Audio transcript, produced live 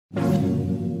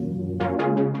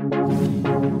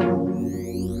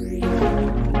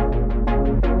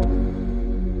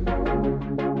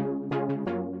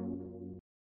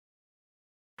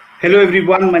Hello,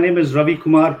 everyone. My name is Ravi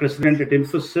Kumar, President at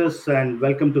Infosys, and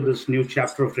welcome to this new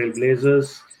chapter of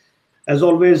Trailblazers. As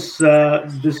always,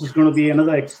 this is going to be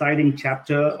another exciting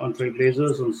chapter on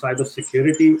Trailblazers, on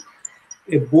cybersecurity,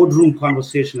 a boardroom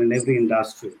conversation in every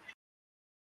industry.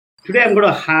 Today, I'm going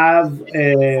to have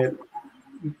a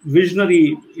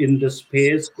visionary in this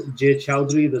space, Jay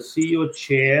Chaudhary, the CEO,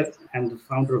 chair, and the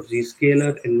founder of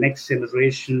Zscaler, a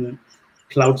next-generation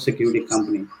cloud security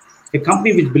company. A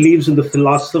company which believes in the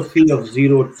philosophy of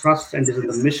zero trust and is in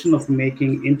the mission of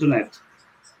making internet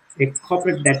a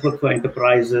corporate network for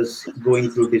enterprises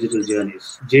going through digital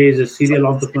journeys. Jay is a serial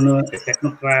entrepreneur, a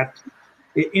technocrat,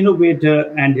 an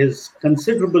innovator, and his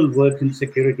considerable work in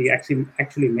security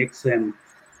actually makes him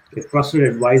a trusted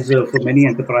advisor for many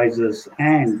enterprises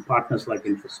and partners like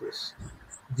Infosys.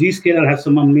 Zscaler has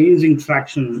some amazing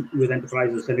traction with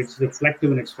enterprises, and it's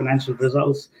reflective in its financial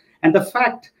results. And the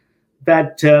fact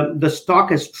that the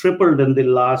stock has tripled in the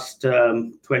last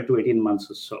 12 to 18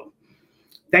 months or so.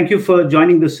 Thank you for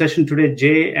joining this session today,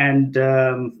 Jay, and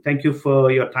thank you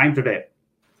for your time today.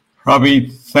 Ravi,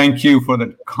 thank you for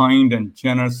that kind and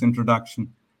generous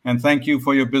introduction, and thank you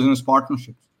for your business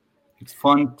partnerships. It's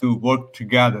fun to work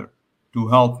together to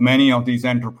help many of these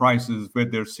enterprises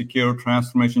with their secure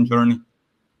transformation journey.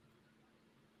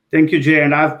 Thank you, Jay.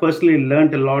 And I've personally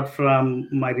learned a lot from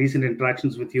my recent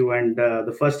interactions with you. And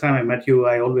the first time I met you,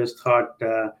 I always thought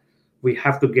we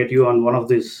have to get you on one of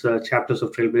these chapters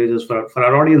of Trailblazers for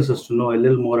our audiences to know a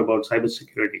little more about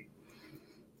cybersecurity.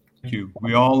 Thank you.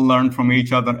 We all learn from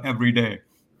each other every day.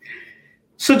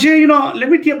 So, Jay, let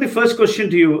me tee up the first question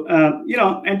to you.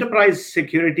 Enterprise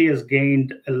security has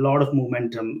gained a lot of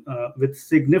momentum with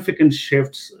significant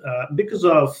shifts because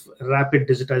of rapid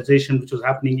digitization, which was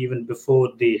happening even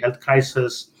before the health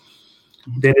crisis.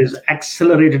 There is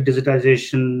accelerated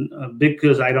digitization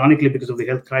because of the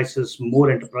health crisis, more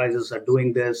enterprises are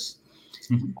doing this.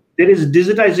 Mm-hmm. There is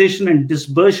digitization and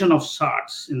dispersion of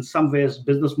sorts. In some ways,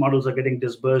 business models are getting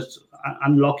dispersed,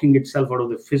 unlocking itself out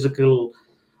of the physical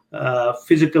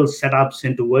setups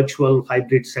into virtual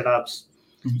hybrid setups.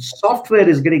 Mm-hmm. Software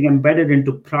is getting embedded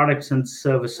into products and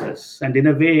services. And in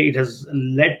a way, it has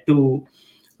led to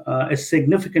a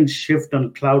significant shift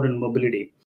on cloud and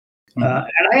mobility. Mm-hmm.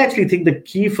 And I actually think the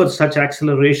key for such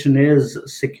acceleration is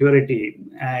security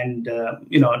and,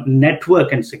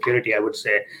 network and security, I would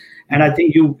say. And I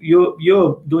think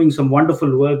you're doing some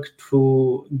wonderful work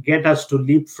to get us to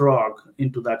leapfrog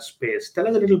into that space. Tell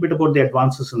us a little bit about the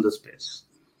advances in this space.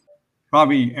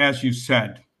 Ravi, as you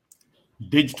said,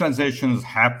 digitalization is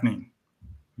happening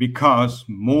because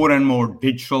more and more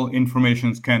digital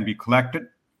information can be collected.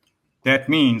 That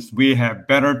means we have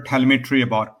better telemetry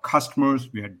about customers,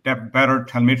 we have better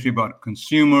telemetry about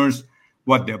consumers,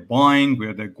 what they're buying,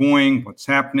 where they're going, what's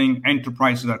happening.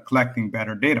 Enterprises are collecting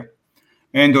better data.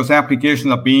 And those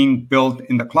applications are being built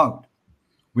in the cloud,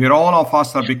 where all of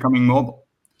us are becoming mobile.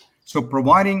 So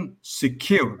providing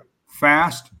secure,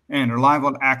 fast, and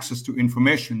reliable access to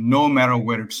information, no matter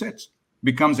where it sits,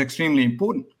 becomes extremely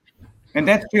important. And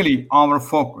that's really our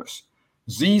focus.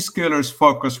 Zscaler's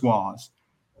focus was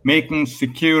making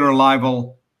secure,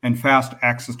 reliable, and fast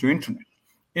access to internet.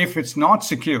 If it's not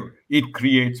secure, it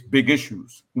creates big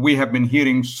issues. We have been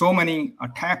hearing so many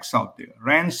attacks out there,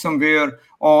 ransomware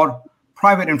or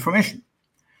private information.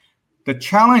 The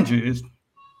challenge is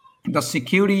the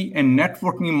security and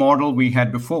networking model we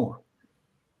had before,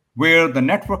 where the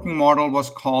networking model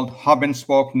was called hub and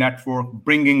spoke network,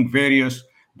 bringing various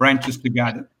branches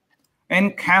together.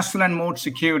 And castle and moat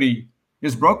security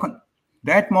is broken.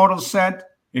 That model said,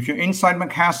 if you're inside my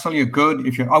castle, you're good.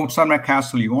 If you're outside my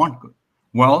castle, you aren't good.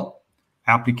 Well,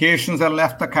 applications have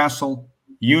left the castle.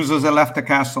 Users have left the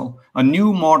castle. A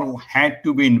new model had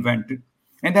to be invented.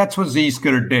 And that's what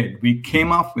Zscaler did. We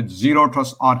came up with zero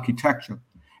trust architecture.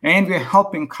 And we're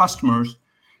helping customers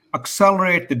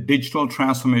accelerate the digital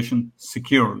transformation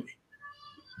securely.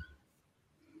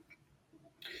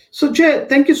 So, Jay,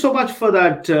 thank you so much for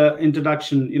that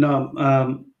introduction.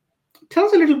 Tell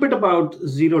us a little bit about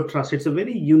zero trust. It's a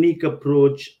very unique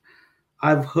approach.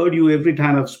 I've heard you every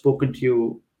time I've spoken to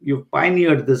you. You've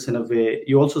pioneered this in a way.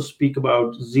 You also speak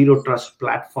about zero trust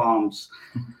platforms.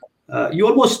 You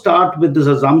almost start with this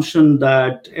assumption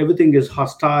that everything is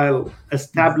hostile,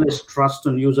 establish trust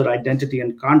on user identity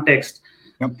and context,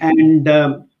 and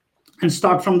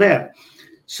start from there.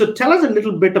 So tell us a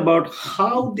little bit about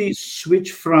how the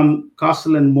switch from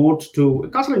castle and moat to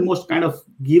castle and moat kind of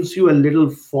gives you a little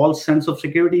false sense of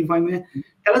security, if I may.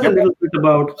 Tell us a little bit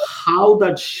about how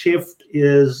that shift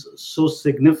is so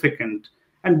significant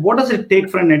and what does it take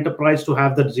for an enterprise to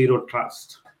have that zero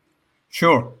trust?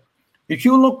 Sure. If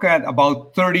you look at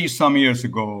about 30 some years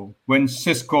ago, when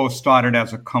Cisco started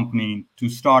as a company to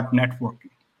start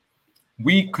networking,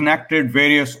 we connected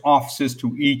various offices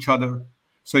to each other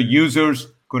so users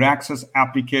could access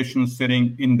applications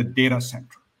sitting in the data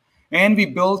center. And we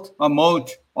built a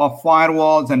moat of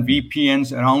firewalls and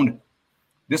VPNs around it.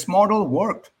 This model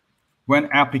worked. When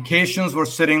applications were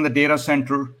sitting in the data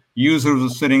center, users were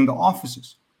sitting in the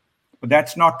offices. But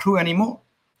that's not true anymore.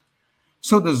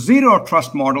 So the zero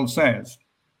trust model says,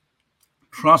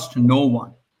 trust no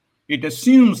one. It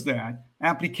assumes that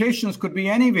applications could be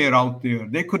anywhere out there.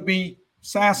 They could be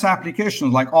SaaS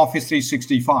applications like Office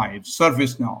 365,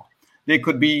 ServiceNow. They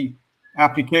could be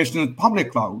applications in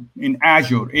public cloud, in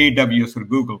Azure, AWS, or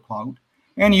Google Cloud.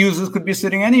 And users could be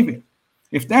sitting anywhere.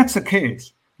 If that's the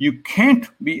case, you can't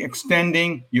be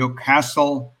extending your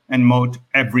castle and moat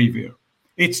everywhere.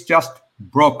 It's just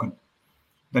broken.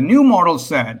 The new model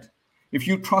said, if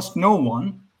you trust no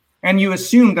one and you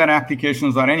assume that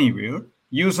applications are anywhere,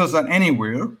 users are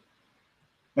anywhere,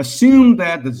 assume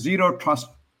that the zero trust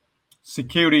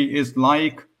security is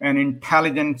like an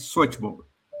intelligent switchboard,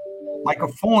 like a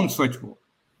phone switchboard.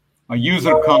 A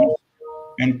user comes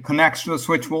and connects to the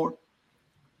switchboard.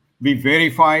 We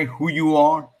verify who you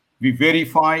are. We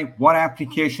verify what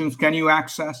applications can you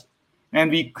access. And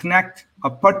we connect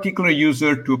a particular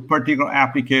user to particular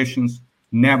applications,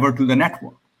 never to the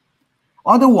network.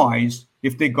 Otherwise,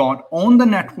 if they got on the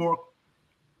network,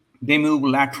 they move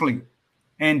laterally.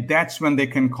 And that's when they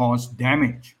can cause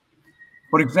damage.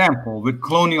 For example, with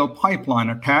Colonial Pipeline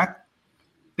attack,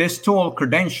 they stole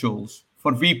credentials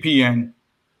for VPN,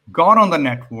 got on the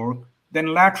network,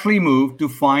 then laterally moved to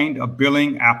find a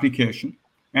billing application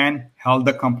and held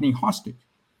the company hostage.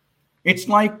 It's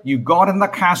like you got in the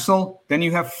castle, then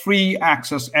you have free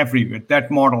access everywhere.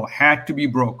 That model had to be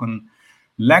broken.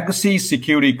 Legacy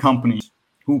security companies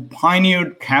who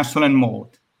pioneered castle and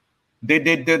moat, they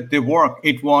did the work.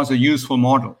 It was a useful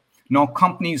model. Now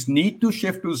companies need to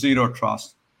shift to zero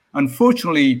trust.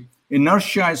 Unfortunately,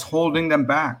 inertia is holding them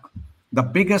back. The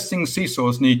biggest thing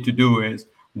CISOs need to do is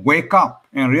wake up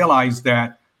and realize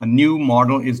that a new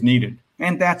model is needed.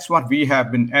 And that's what we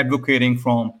have been advocating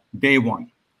from day one.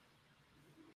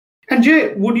 And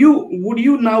Jay, would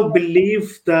you now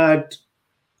believe that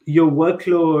your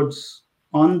workloads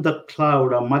on the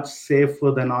cloud are much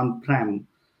safer than on-prem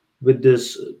with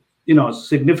this,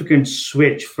 significant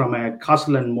switch from a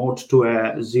castle and moat to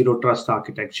a zero trust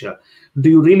architecture? Do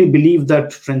you really believe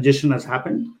that transition has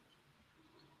happened?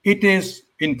 It is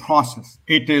in process.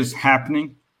 It is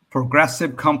happening.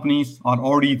 Progressive companies are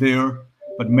already there,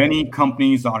 but many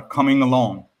companies are coming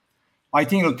along. I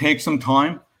think it'll take some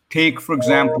time. Take, for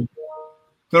example,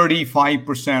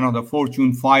 35% of the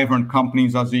Fortune 500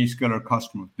 companies are Zscaler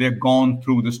customers. They've gone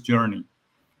through this journey,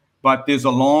 but there's a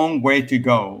long way to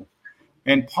go.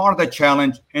 And part of the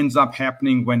challenge ends up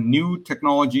happening when new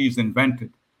technology is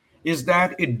invented, is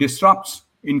that it disrupts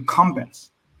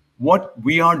incumbents. What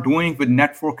we are doing with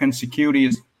network and security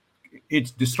is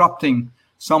it's disrupting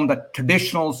some of the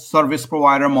traditional service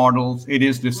provider models. It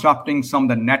is disrupting some of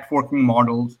the networking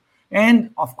models and,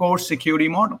 of course, security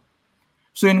model.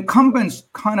 So incumbents,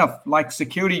 kind of like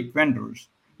security vendors,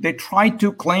 they try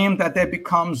to claim that they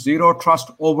become zero trust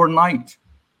overnight.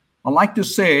 I like to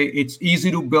say it's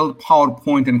easy to build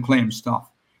PowerPoint and claim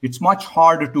stuff. It's much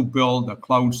harder to build a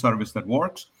cloud service that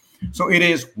works. So it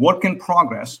is work in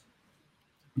progress.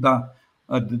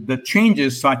 The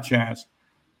changes such as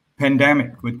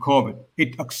pandemic with COVID,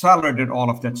 it accelerated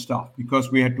all of that stuff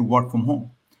because we had to work from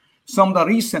home. Some of the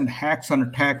recent hacks and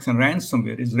attacks and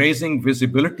ransomware is raising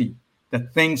visibility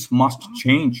that things must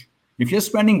change. If you're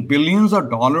spending billions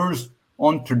of dollars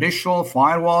on traditional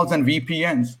firewalls and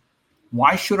VPNs,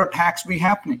 why should attacks be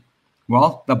happening?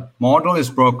 Well, the model is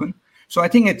broken. So I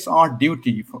think it's our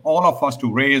duty for all of us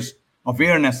to raise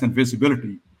awareness and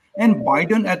visibility. And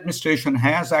Biden administration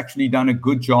has actually done a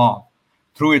good job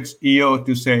through its EO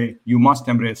to say, you must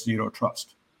embrace zero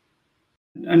trust.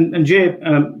 And Jay,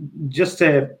 just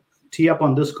to tee up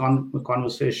on this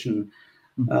conversation,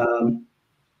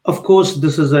 of course,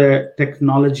 this is a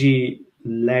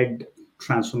technology-led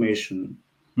transformation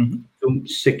to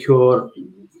secure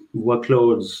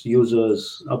workloads,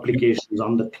 users, applications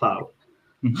on the cloud.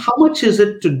 How much is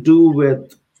it to do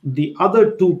with the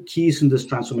other two keys in this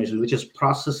transformation, which is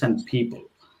process and people?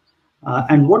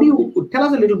 And what do you tell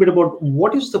us a little bit about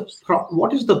what is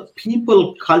the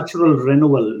people cultural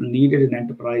renewal needed in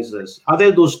enterprises? Are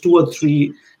there those two or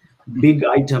three big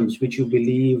items which you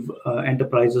believe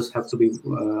enterprises have to be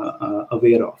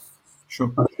aware of?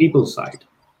 Sure. On the people side.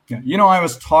 Yeah, I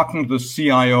was talking to the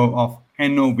CIO of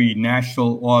NOV,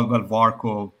 National Oil Well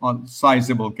Varco, a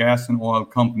sizable gas and oil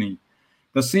company.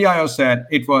 The CIO said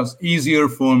it was easier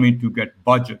for me to get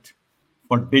budget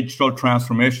for digital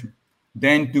transformation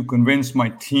than to convince my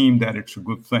team that it's a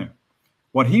good thing.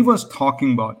 What he was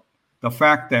talking about, the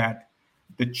fact that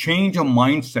the change of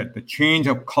mindset, the change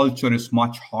of culture is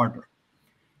much harder.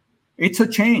 It's a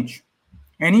change.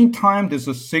 Anytime there's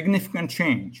a significant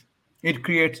change, it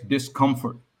creates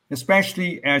discomfort,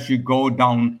 especially as you go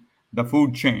down the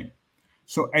food chain.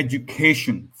 So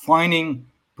education, finding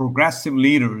progressive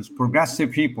leaders,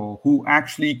 progressive people who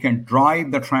actually can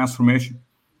drive the transformation,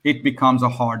 it becomes a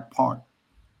hard part.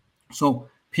 So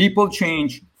people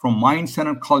change from mindset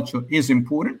and culture is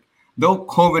important, though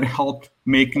COVID helped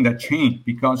making that change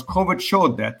because COVID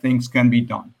showed that things can be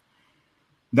done.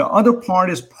 The other part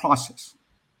is process.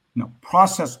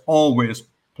 Process always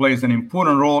plays an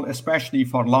important role, especially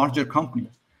for larger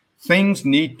companies. Things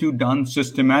need to be done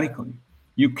systematically.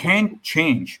 You can't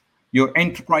change your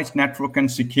enterprise network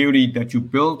and security that you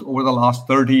built over the last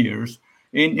 30 years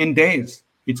in days.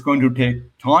 It's going to take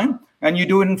time, and you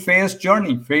do it in phase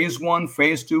journey, phase 1,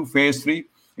 phase 2, phase 3.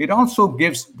 It also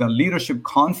gives the leadership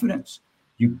confidence.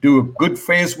 You do a good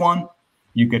phase 1,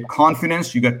 you get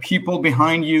confidence, you get people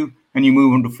behind you, and you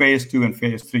move into phase 2 and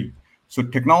phase 3. So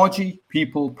technology,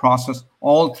 people, process,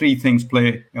 all three things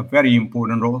play a very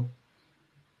important role.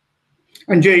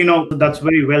 And Jay, that's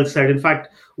very well said. In fact,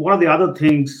 one of the other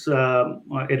things, a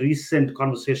recent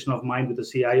conversation of mine with the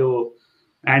CIO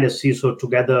and a CISO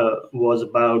together was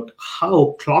about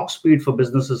how clock speed for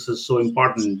businesses is so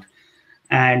important,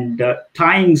 and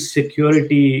tying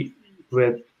security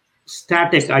with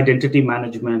static identity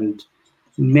management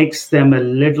makes them a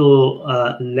little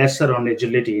lesser on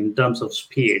agility in terms of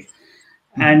speed.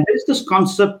 And there's this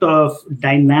concept of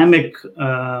dynamic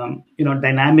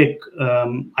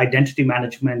identity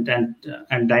management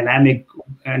and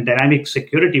dynamic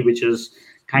security, which is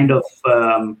kind of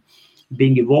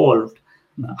being evolved.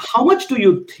 How much do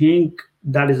you think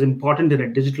that is important in a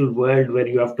digital world where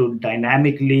you have to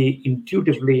dynamically,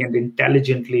 intuitively, and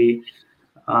intelligently,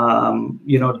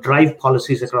 drive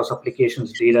policies across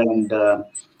applications, data,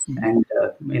 and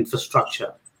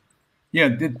infrastructure? Yeah,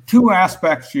 the two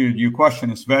aspects to your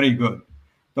question is very good.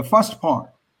 The first part,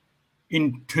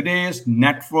 in today's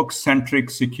network-centric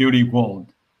security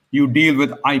world, you deal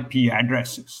with IP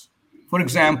addresses. For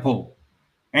example,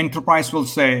 enterprise will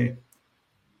say,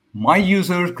 my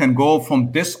users can go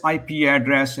from this IP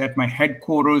address at my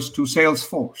headquarters to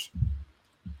Salesforce.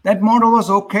 That model was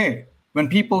okay when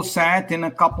people sat in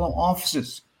a couple of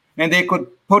offices and they could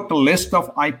put a list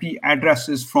of IP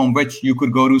addresses from which you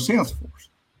could go to Salesforce.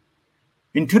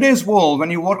 In today's world, when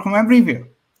you work from everywhere,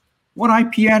 what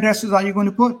IP addresses are you going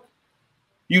to put?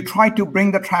 You try to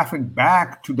bring the traffic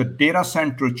back to the data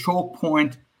center choke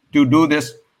point to do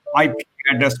this IP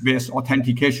address-based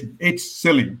authentication. It's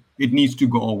silly. It needs to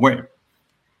go away.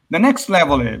 The next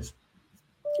level is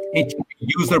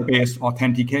user-based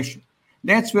authentication.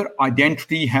 That's where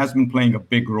identity has been playing a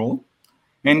big role.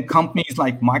 And companies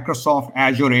like Microsoft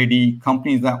Azure AD,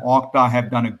 companies like Okta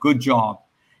have done a good job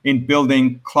in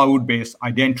building cloud-based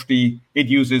identity. It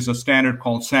uses a standard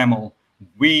called SAML.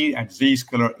 We at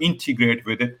Zscaler integrate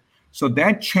with it. So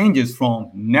that changes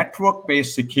from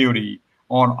network-based security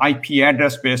or IP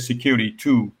address-based security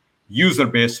to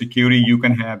user-based security. You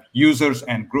can have users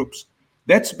and groups.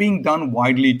 That's being done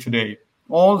widely today.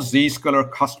 All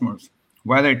Zscaler customers,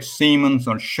 whether it's Siemens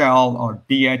or Shell or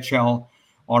DHL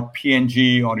or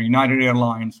P&G or United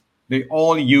Airlines, they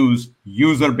all use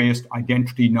user-based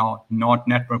identity now, not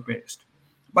network-based.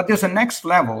 But there's a next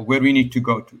level where we need to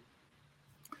go to.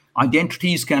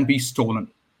 Identities can be stolen.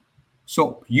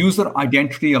 So user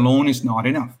identity alone is not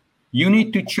enough. You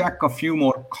need to check a few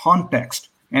more contexts,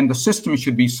 and the system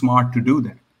should be smart to do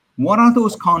that. What are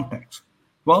those contexts?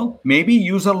 Well, maybe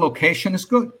user location is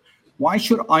good. Why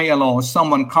should I allow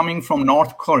someone coming from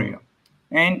North Korea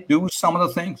and do some of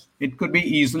the things? It could be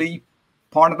easily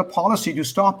part of the policy to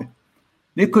stop it.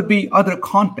 There could be other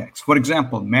contexts. For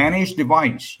example, managed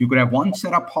device. You could have one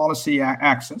set of policy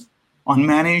access.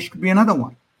 Unmanaged could be another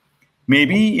one.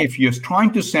 Maybe if you're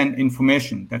trying to send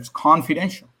information that's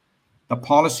confidential, the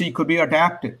policy could be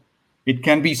adapted. It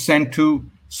can be sent to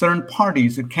certain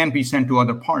parties. It can be sent to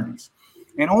other parties.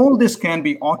 And all this can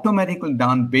be automatically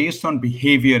done based on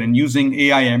behavior and using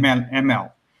AI,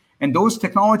 ML. And those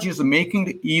technologies are making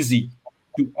it easy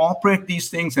to operate these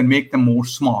things and make them more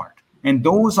smart. And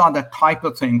those are the type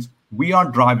of things we are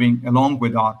driving along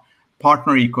with our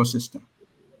partner ecosystem.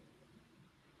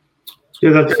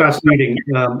 Yeah, that's fascinating.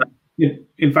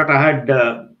 In fact, I had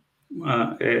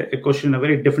a question in a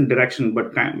very different direction,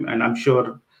 and I'm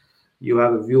sure you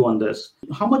have a view on this.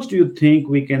 How much do you think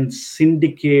we can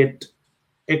syndicate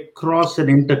across an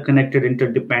interconnected,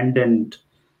 interdependent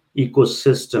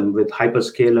ecosystem with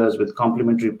hyperscalers, with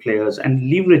complementary players, and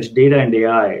leverage data and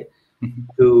AI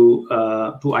to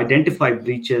identify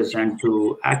breaches and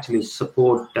to actually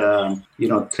support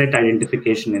threat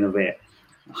identification in a way?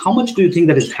 How much do you think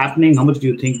that is happening? How much do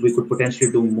you think we could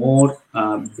potentially do more,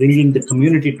 bringing the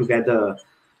community together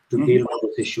to deal with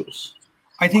those issues?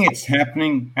 I think it's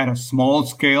happening at a small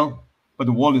scale, but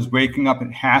the world is waking up.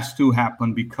 It has to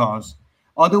happen because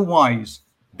otherwise,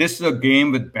 this is a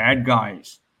game with bad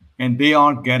guys and they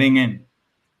are getting in.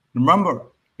 Remember,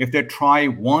 if they try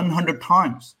 100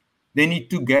 times, they need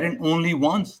to get in only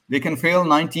once. They can fail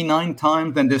 99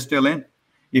 times and they're still in.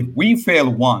 If we fail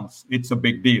once, it's a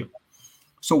big deal.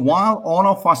 So while all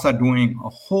of us are doing a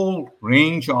whole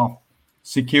range of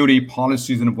security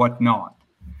policies and whatnot,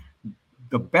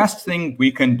 the best thing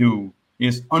we can do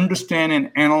is understand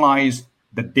and analyze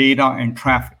the data and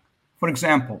traffic. For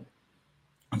example,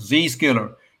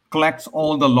 Zscaler collects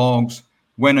all the logs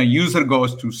when a user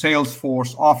goes to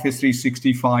Salesforce, Office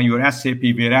 365, or SAP,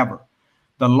 wherever.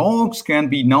 The logs can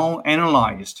be now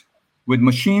analyzed with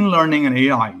machine learning and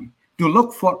AI to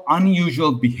look for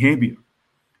unusual behavior.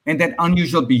 And that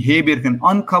unusual behavior can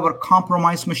uncover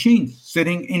compromised machines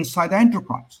sitting inside the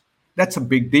enterprise. That's a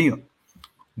big deal.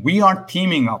 We are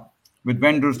teaming up with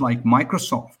vendors like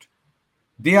Microsoft.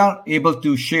 They are able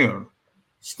to share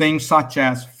things such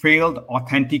as failed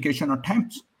authentication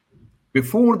attempts.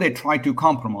 Before they try to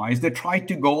compromise, they try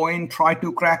to go in, try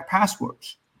to crack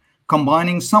passwords.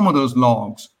 Combining some of those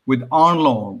logs with our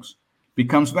logs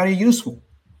becomes very useful.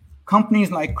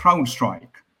 Companies like CrowdStrike,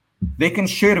 they can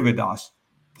share with us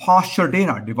posture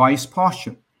data, device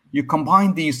posture. You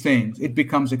combine these things, it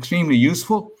becomes extremely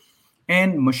useful.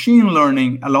 And machine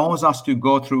learning allows us to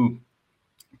go through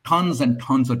tons and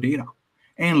tons of data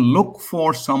and look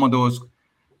for some of those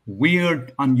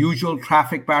weird, unusual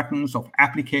traffic patterns of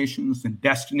applications and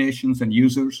destinations and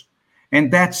users.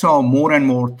 And that's how more and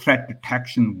more threat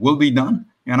detection will be done.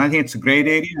 And I think it's a great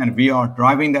area, and we are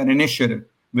driving that initiative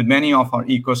with many of our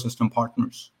ecosystem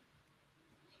partners.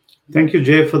 Thank you,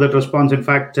 Jay, for that response. In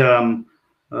fact, we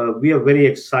are very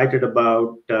excited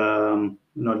about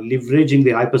leveraging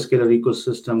the hyperscaler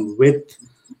ecosystem with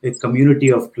a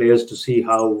community of players to see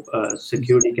how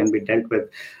security can be dealt with.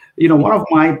 One of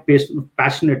my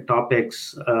passionate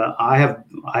topics I have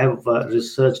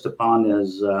researched upon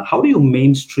is how do you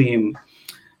mainstream?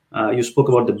 You spoke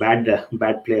about the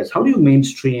bad players. How do you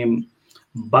mainstream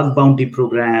bug bounty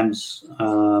programs,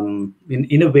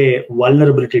 in a way,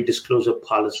 vulnerability disclosure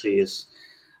policies,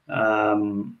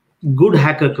 good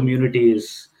hacker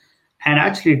communities, and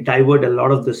actually divert a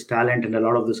lot of this talent and a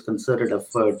lot of this concerted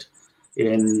effort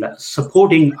in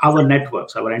supporting our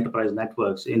networks, our enterprise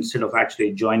networks, instead of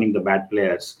actually joining the bad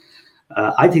players?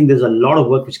 I think there's a lot of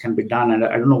work which can be done, and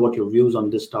I don't know what your views on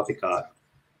this topic are.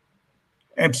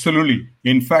 Absolutely.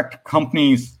 In fact,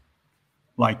 companies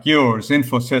like yours,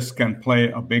 Infosys, can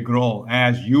play a big role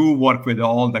as you work with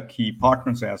all the key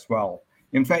partners as well.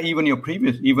 In fact, even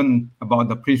about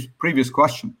the previous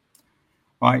question,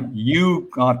 right? You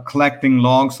are collecting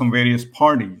logs from various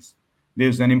parties.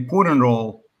 There's an important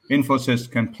role Infosys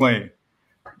can play,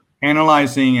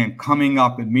 analyzing and coming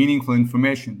up with meaningful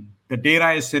information. The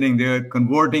data is sitting there,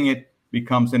 converting it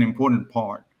becomes an important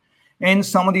part. And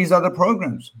some of these other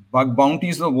programs, bug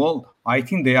bounties of the world, I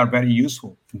think they are very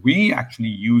useful. We actually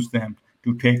use them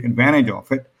to take advantage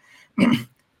of it.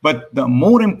 But the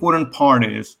more important part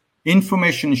is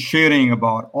information sharing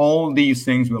about all these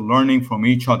things we're learning from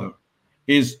each other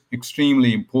is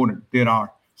extremely important. There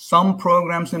are some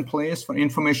programs in place for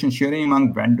information sharing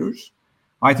among vendors.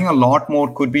 I think a lot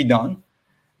more could be done.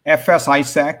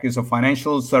 FS-ISAC is a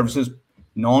financial services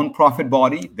nonprofit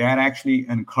body that actually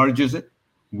encourages it.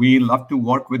 We love to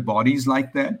work with bodies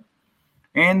like that.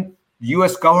 And the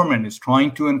US government is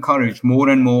trying to encourage more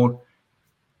and more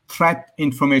threat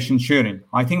information sharing,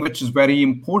 I think, which is very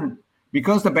important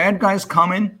because the bad guys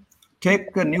come in,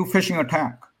 take a new phishing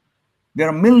attack. There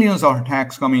are millions of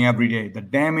attacks coming every day. The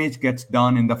damage gets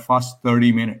done in the first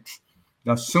 30 minutes.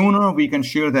 The sooner we can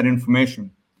share that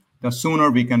information, the sooner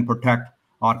we can protect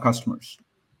our customers.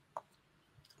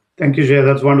 Thank you, Jay.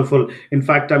 That's wonderful. In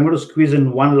fact, I'm going to squeeze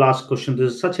in one last question.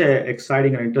 This is such an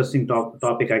exciting and interesting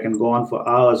topic. I can go on for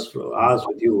hours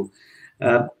with you.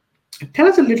 Tell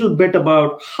us a little bit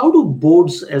about how do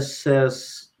boards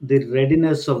assess the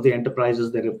readiness of the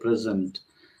enterprises they represent?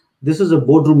 This is a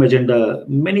boardroom agenda.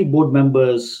 Many board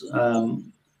members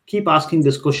keep asking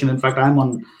this question. In fact, I'm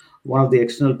on one of the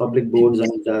external public boards,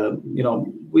 and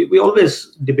we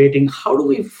always debating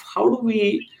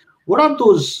what are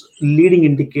those leading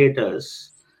indicators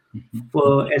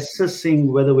for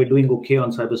assessing whether we're doing okay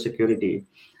on cybersecurity?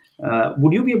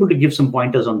 Would you be able to give some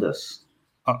pointers on this?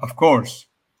 Of course,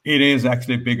 it is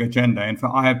actually a big agenda. In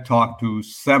fact, I have talked to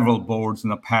several boards in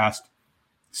the past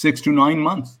 6 to 9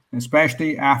 months,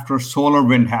 especially after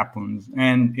SolarWinds happens,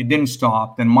 and it didn't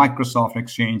stop. Then Microsoft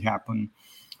Exchange happened.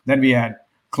 Then we had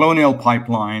Colonial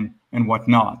Pipeline and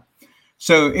whatnot.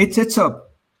 So it's an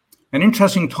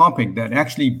interesting topic that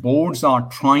actually boards are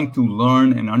trying to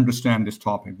learn and understand this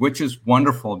topic, which is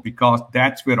wonderful because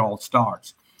that's where it all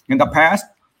starts. In the past,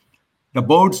 the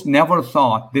boards never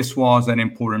thought this was an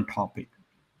important topic.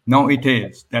 Now it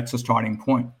is. That's a starting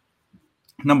point.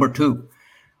 Number two,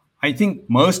 I think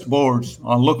most boards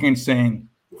are looking and saying,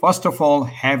 first of all,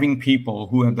 having people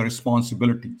who have the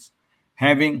responsibilities,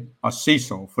 having a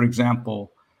CISO, for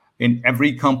example, in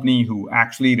every company who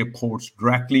actually reports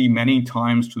directly many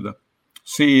times to the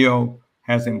CEO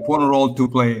has an important role to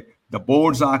play. The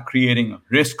boards are creating a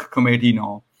risk committee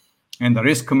now, and the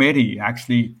risk committee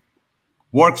actually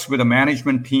works with a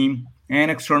management team and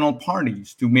external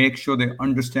parties to make sure they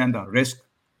understand the risk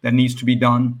that needs to be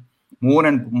done. More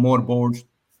and more boards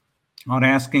are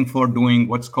asking for doing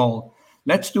what's called,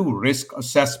 let's do risk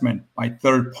assessment by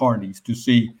third parties to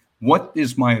see what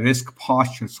is my risk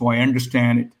posture so I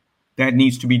understand it. That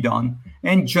needs to be done.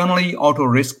 And generally, out of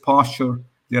risk posture,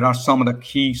 there are some of the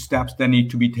key steps that need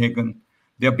to be taken.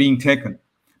 They're being taken.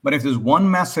 But if there's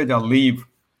one message I'll leave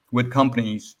with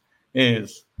companies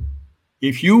is,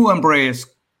 if you embrace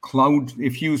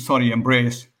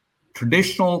embrace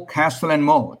traditional castle and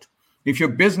moat, if your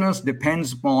business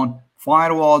depends upon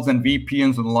firewalls and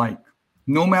VPNs and the like,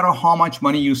 no matter how much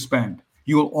money you spend,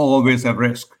 you will always have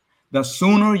risk. The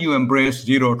sooner you embrace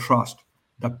zero trust,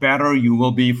 the better you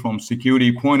will be from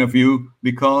security point of view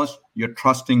because you're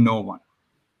trusting no one.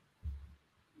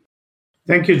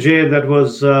 Thank you, Jay. That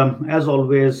was, as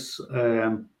always,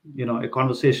 a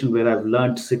conversation where I've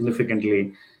learned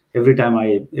significantly. Every time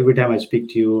I speak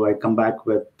to you, I come back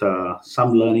with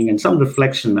some learning and some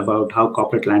reflection about how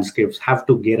corporate landscapes have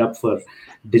to gear up for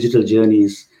digital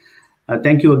journeys.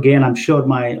 Thank you again. I'm sure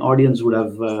my audience would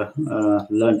have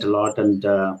learned a lot, and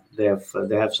they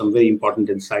have some very important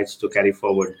insights to carry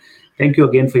forward. Thank you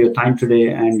again for your time today,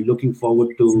 and looking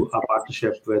forward to our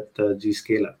partnership with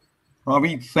Zscaler.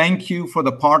 Ravi, thank you for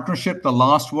the partnership. The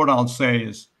last word I'll say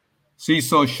is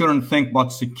CISO shouldn't think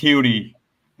about security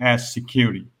as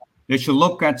security. They should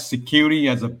look at security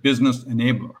as a business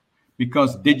enabler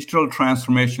because digital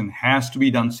transformation has to be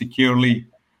done securely,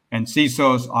 and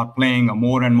CISOs are playing a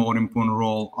more and more important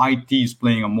role. IT is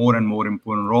playing a more and more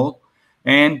important role,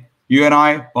 and you and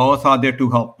I both are there to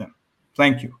help them.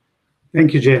 Thank you.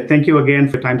 Thank you, Jay. Thank you again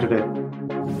for your time today.